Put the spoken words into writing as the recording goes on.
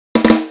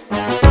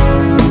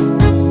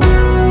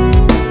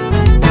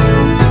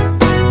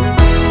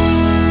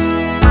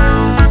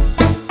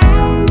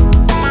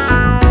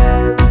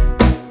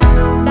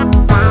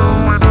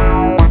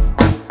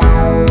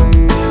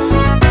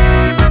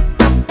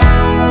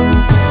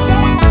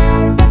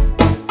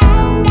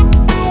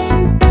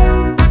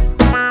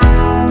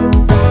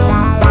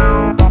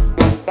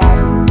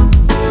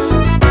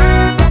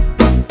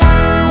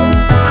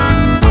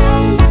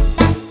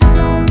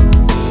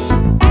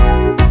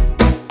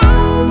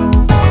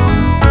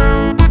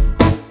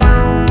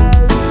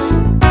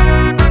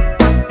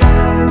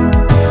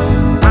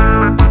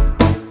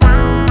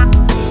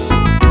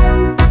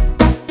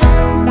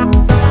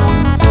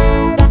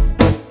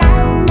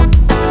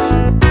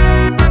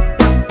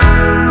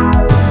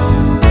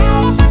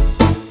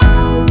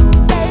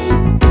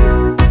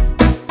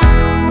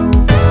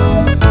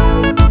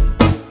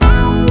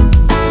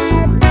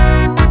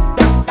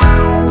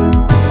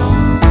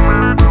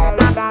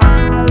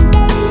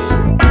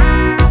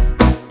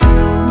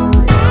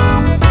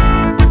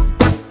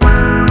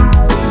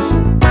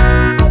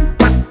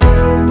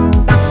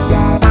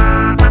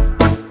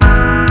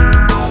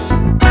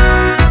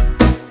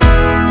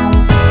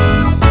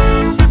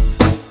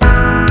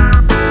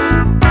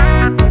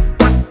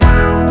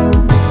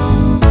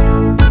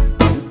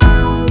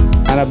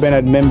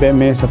Bernard Membe,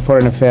 Minister of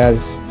Foreign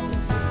Affairs,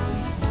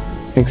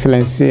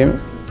 Excellency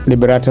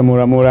Liberata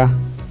Muramura,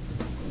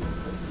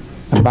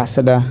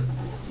 Ambassador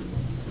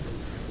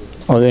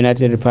of the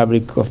United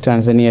Republic of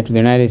Tanzania to the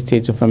United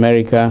States of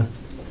America,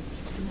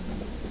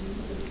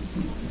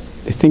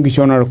 distinguished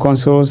honorary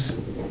consuls,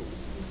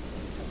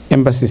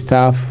 embassy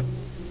staff.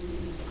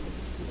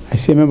 I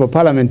see a member of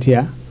parliament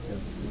here,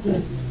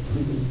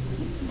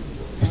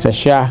 Mr.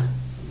 Shah.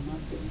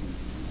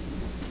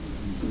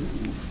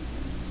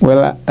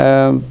 Well,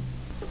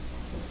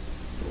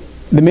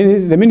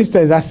 the minister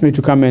has asked me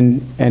to come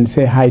and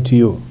say hi to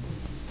you.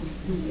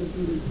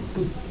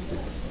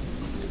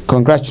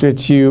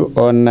 Congratulate you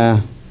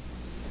on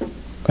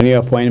your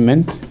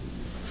appointment,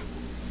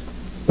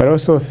 but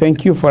also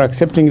thank you for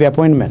accepting the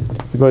appointment,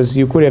 because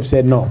you could have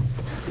said no.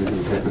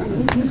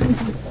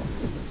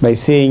 By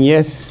saying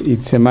yes,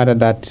 it's a matter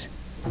that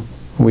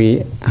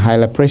we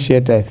highly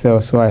appreciate.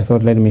 So I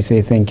thought, let me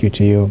say thank you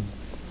to you.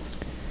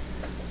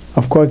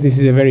 Of course, this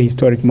is a very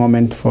historic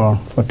moment for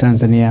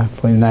Tanzania,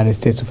 for the United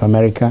States of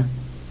America.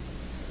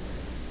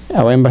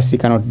 Our embassy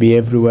cannot be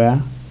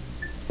everywhere.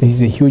 This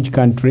is a huge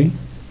country.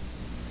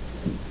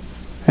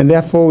 And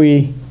therefore,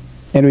 we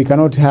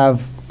cannot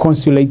have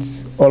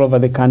consulates all over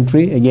the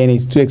country. Again,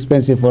 it's too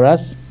expensive for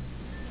us.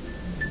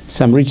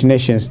 Some rich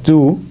nations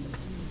do.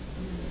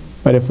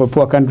 But for a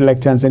poor country like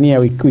Tanzania,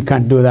 we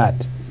can't do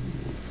that.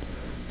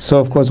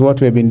 So, of course,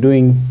 what we've been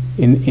doing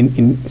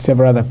in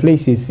several other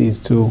places is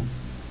to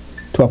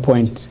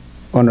appoint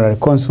honorary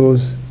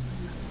consuls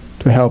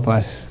to help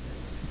us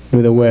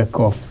do the work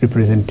of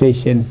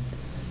representation,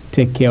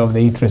 take care of the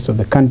interests of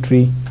the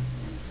country,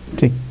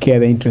 take care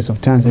of the interests of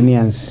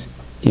Tanzanians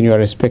in your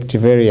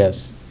respective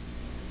areas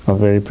of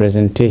the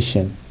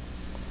representation.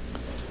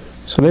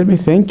 So let me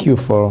thank you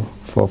for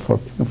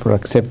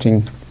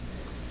accepting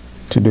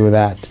to do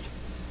that.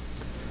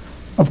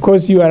 Of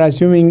course, you are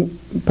assuming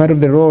part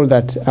of the role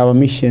that our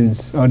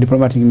missions, our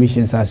diplomatic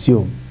missions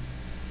assume,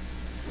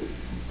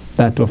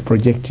 that of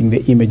projecting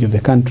the image of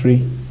the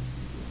country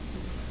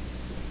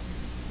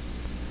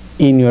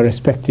in your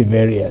respective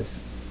areas.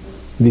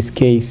 In this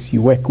case,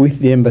 you work with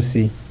the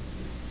embassy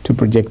to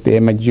project the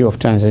image of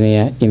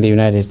Tanzania in the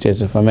United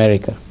States of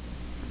America.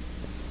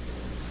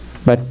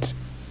 But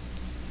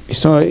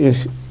so you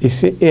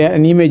say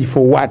an image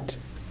for what?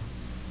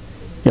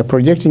 You're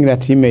projecting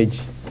that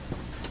image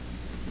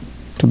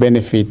to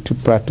benefit, to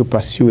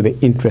pursue the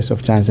interests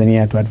of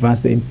Tanzania, to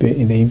advance in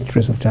the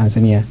interests of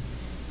Tanzania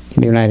in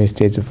the United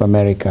States of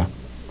America.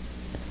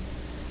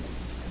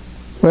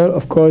 Well,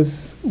 of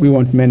course, we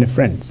want many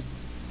friends.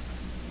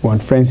 We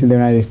want friends in the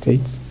United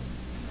States,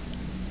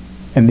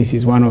 and this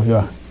is one of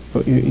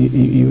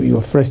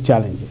your first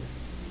challenges.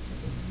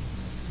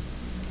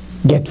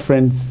 Get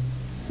friends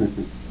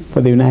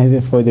for the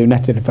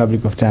United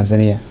Republic of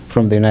Tanzania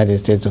from the United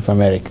States of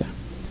America.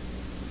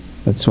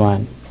 That's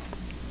one.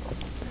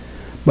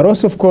 But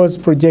also, of course,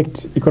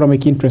 project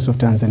economic interests of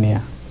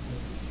Tanzania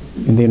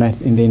in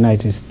the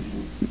United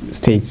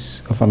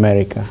States of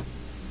America.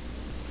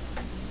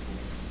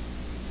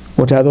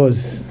 What are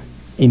those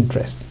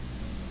interests?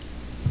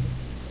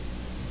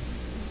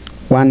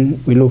 One,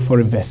 we look for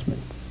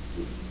investment.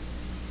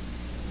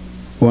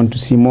 We want to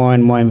see more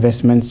and more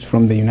investments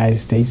from the United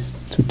States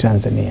to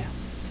Tanzania.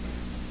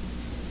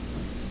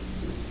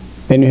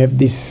 Then you have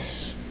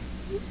this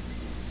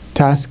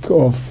task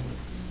of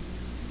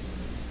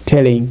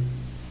telling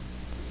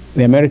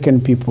the American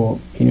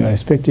people in your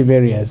respective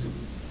areas,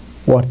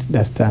 what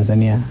does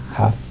Tanzania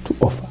have to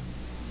offer?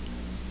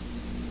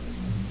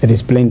 There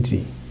is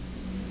plenty.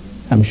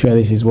 I'm sure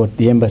this is what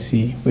the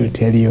embassy will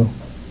tell you.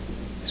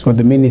 It's what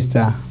the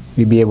minister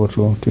will be able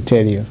to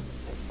tell you.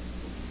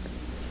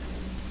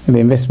 The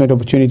investment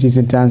opportunities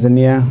in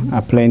Tanzania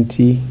are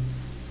plenty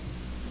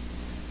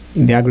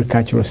in the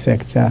agricultural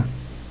sector.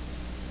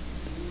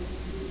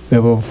 We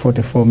have over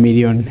 44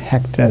 million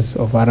hectares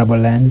of arable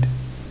land.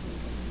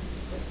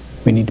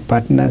 We need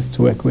partners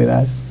to work with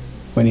us.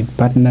 We need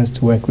partners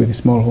to work with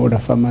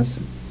smallholder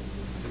farmers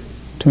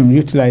to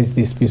utilize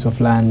this piece of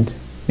land,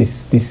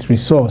 this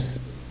resource,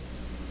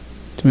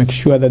 to make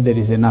sure that there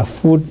is enough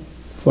food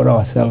for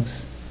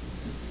ourselves,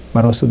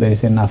 but also there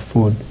is enough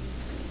food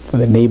for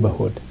the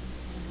neighborhood,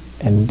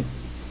 and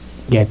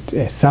get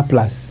a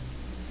surplus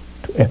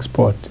to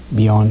export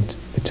beyond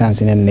the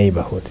Tanzanian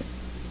neighborhood.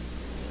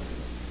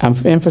 I'm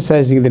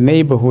emphasizing the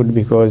neighborhood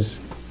because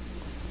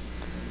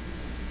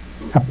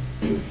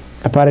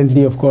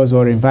apparently, of course,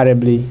 or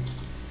invariably,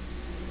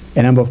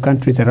 a number of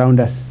countries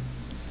around us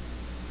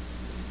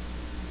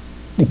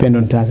depend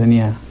on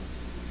Tanzania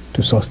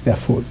to source their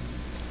food.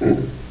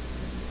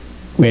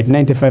 We're at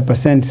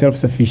 95%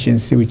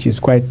 self-sufficiency, which is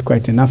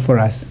quite enough for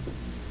us.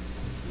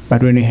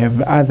 But when we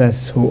have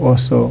others who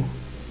also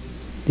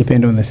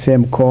depend on the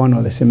same corn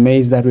or the same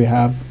maize that we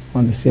have,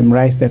 on the same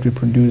rice that we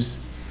produce,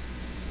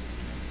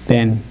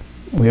 then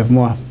we have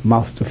more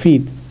mouths to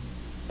feed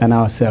than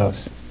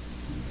ourselves.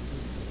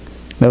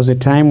 There was a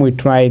time we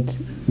tried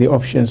the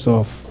options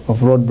of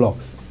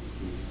roadblocks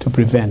to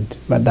prevent,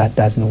 but that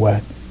doesn't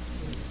work.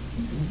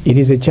 It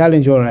is a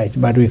challenge, all right,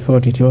 but we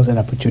thought it was an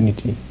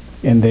opportunity.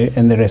 And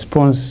the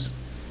response,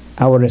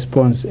 our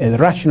response, a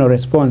rational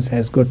response,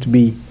 has got to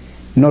be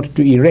not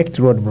to erect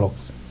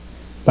roadblocks,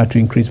 but to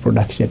increase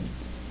production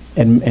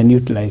and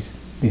utilize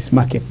this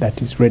market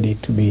that is ready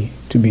to be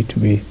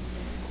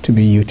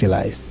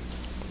utilized.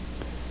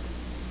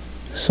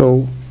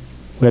 So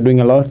we are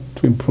doing a lot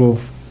to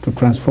improve, to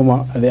transform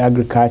our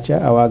agriculture,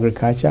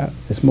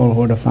 the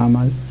smallholder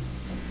farmers,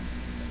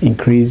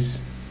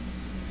 increase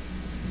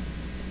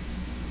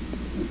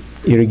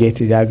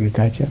irrigated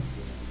agriculture,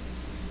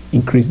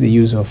 increase the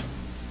use of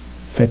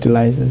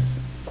fertilizers,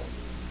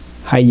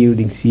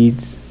 high-yielding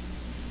seeds,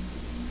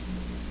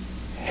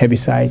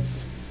 herbicides,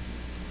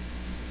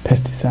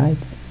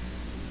 pesticides,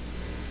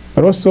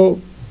 but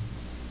also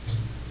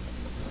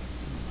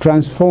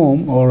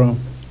transform or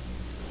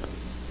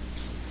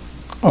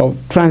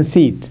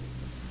transit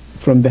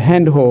from the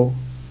hand hoe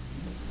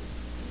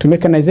to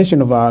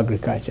mechanization of our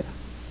agriculture.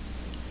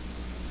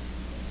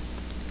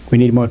 We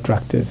need more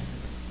tractors.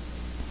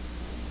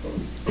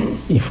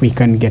 If we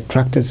can get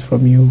tractors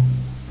from you,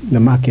 the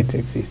market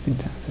exists in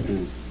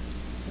Tanzania.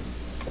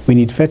 We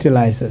need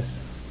fertilizers.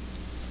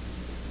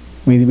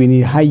 We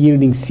need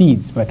high-yielding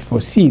seeds, but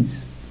for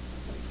seeds,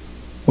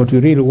 what we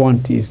really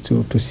want is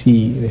to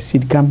see the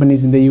seed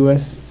companies in the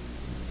U.S.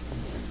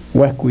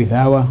 work with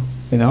our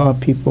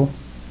people,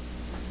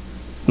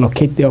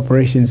 locate the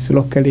operations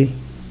locally,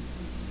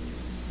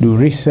 do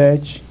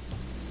research,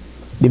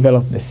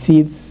 develop the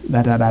seeds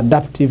that are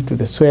adaptive to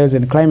the soils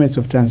and climates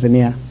of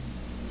Tanzania,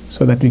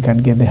 so that we can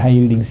get the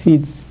high-yielding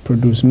seeds,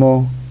 produce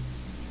more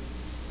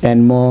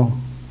and more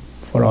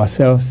for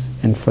ourselves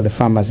and for the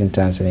farmers in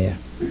Tanzania.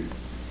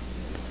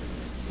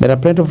 There are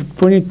plenty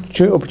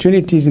of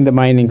opportunities in the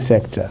mining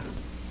sector.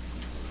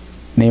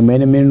 Name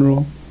any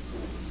mineral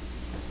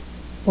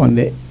in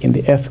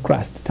the earth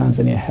crust,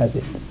 Tanzania has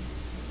it.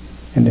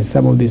 And then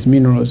some of these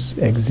minerals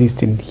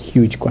exist in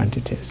huge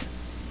quantities,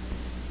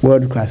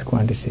 world-class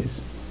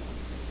quantities.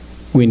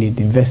 We need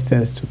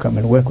investors to come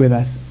and work with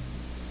us,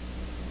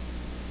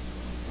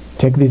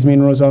 take these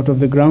minerals out of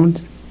the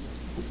ground,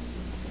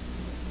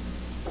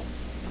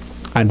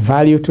 add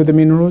value to the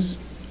minerals.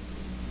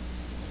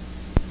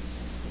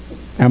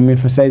 I'm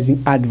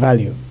emphasizing add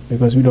value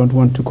because we don't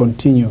want to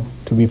continue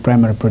to be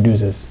primary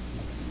producers.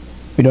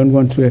 We don't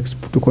want to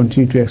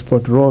continue to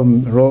export raw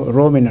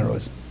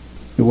minerals.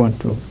 We want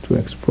to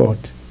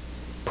export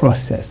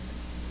processed,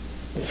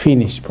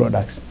 finished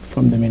products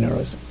from the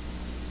minerals.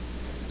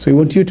 So we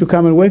want you to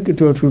come and work,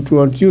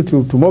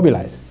 to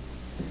mobilize.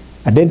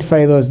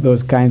 Identify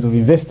those kinds of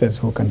investors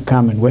who can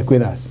come and work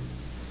with us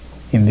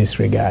in this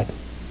regard.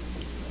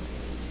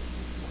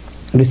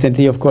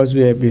 Recently, of course,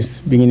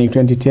 beginning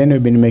 2010,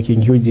 we've been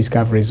making huge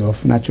discoveries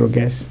of natural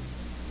gas.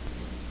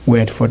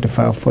 We're at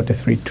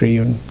 43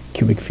 trillion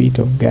cubic feet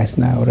of gas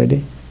now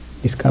already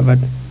discovered.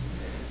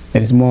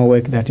 There is more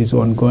work that is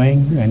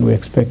ongoing, and we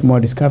expect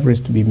more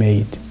discoveries to be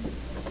made.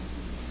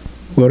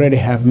 We already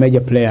have major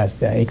players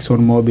there.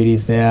 ExxonMobil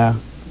is there.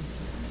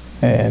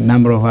 A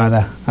number of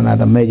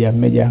other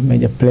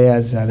major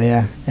players are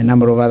there. A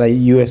number of other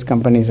U.S.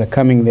 companies are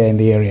coming there in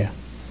the area.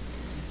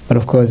 But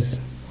of course,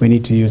 we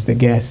need to use the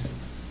gas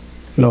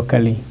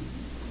locally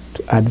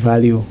to add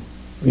value.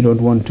 We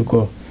don't want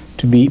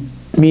to be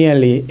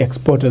merely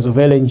exporters of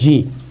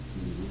LNG,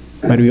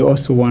 but we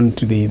also want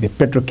the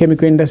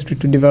petrochemical industry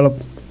to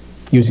develop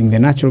using the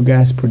natural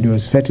gas,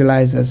 produce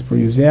fertilizers,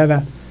 produce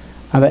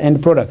other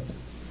end products.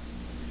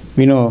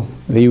 We know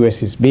the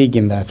U.S. is big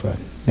in that one.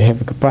 They have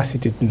the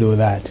capacity to do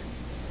that.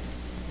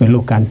 We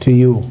look unto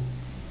you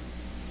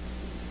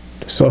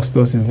to source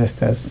those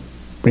investors,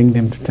 bring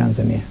them to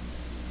Tanzania,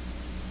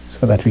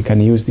 so that we can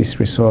use this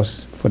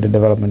resource for the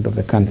development of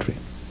the country.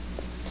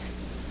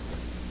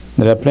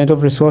 There are plenty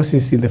of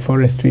resources in the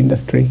forestry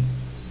industry,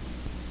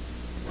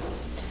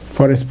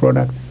 forest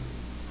products,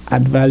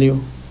 add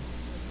value.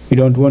 We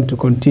don't want to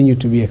continue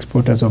to be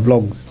exporters of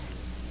logs.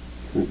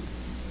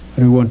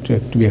 We want to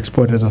be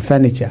exporters of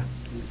furniture,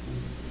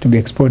 to be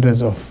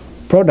exporters of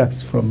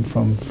products from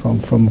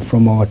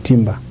our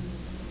timber.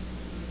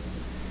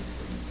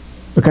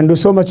 We can do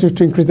so much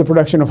to increase the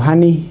production of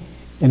honey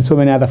and so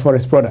many other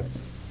forest products.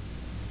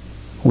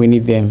 We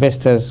need the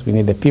investors, we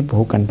need the people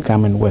who can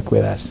come and work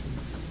with us.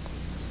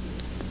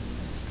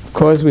 Of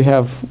course, we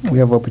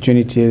have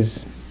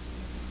opportunities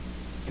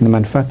in the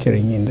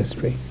manufacturing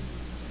industry,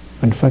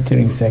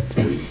 manufacturing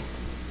sector.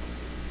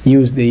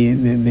 Use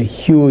the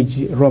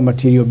huge raw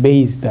material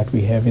base that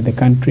we have in the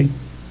country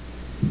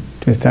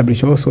to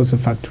establish all sorts of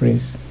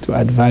factories, to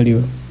add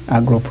value,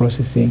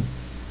 agro-processing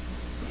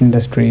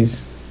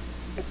industries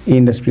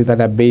that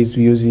are based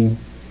using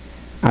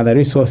other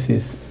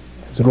resources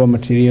as raw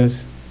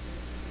materials.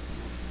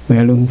 We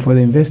are looking for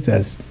the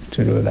investors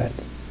to do that.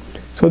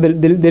 So the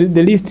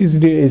list is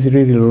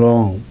really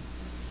long.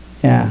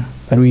 Yeah,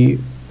 but we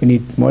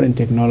need modern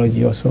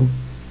technology also.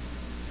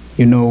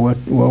 You know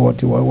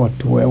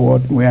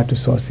where to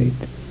source it,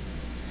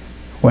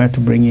 where to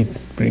bring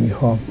it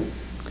home.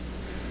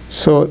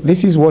 So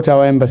this is what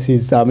our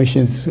embassies, our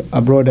missions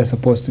abroad are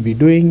supposed to be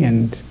doing,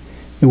 and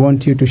We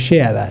want you to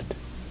share that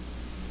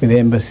with the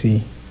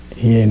embassy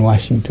here in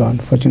Washington.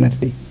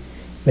 Fortunately,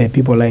 there are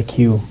people like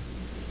you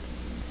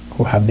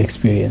who have the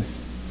experience,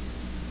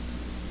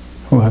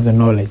 who have the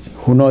knowledge,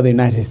 who know the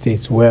United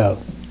States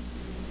well.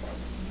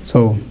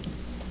 So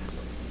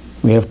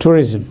we have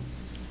tourism.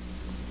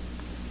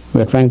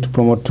 We are trying to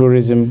promote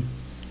tourism.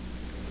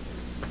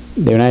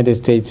 The United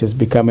States has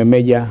become a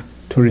major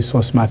tourist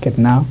source market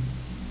now.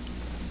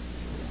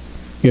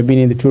 We have been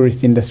in the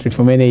tourist industry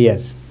for many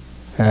years.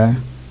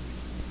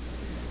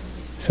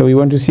 So we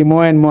want to see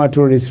more and more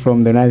tourists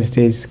from the United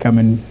States come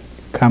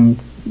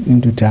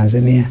into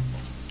Tanzania.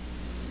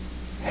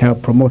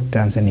 Help promote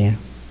Tanzania.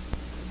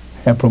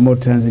 Help promote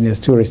Tanzania's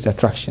tourist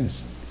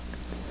attractions.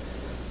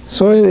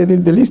 So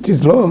the list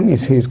is long.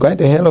 It's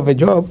quite a hell of a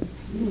job.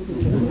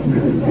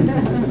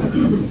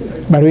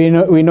 But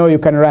we know you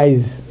can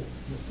rise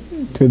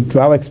to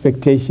our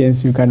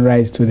expectations. You can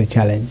rise to the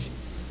challenge.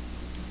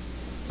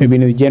 Maybe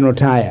in the General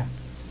Tire,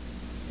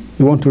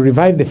 we want to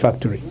revive the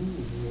factory.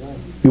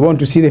 We want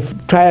to see the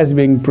tires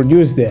being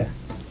produced there.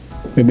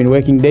 We've been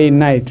working day and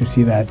night to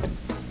see that.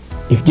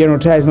 If General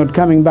Tire is not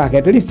coming back,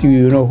 at least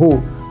you know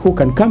who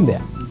can come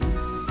there.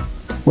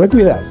 Work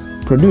with us.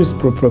 Produce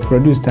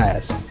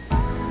tires.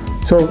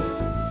 So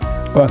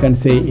all I can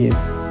say is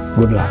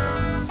good luck.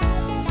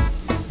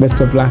 Best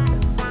of luck.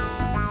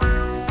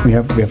 We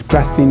have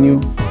trust in you.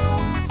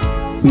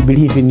 We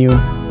believe in you.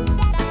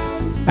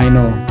 I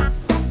know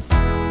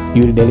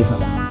you will deliver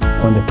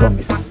on the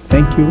promise.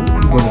 Thank you.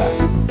 Good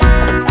luck.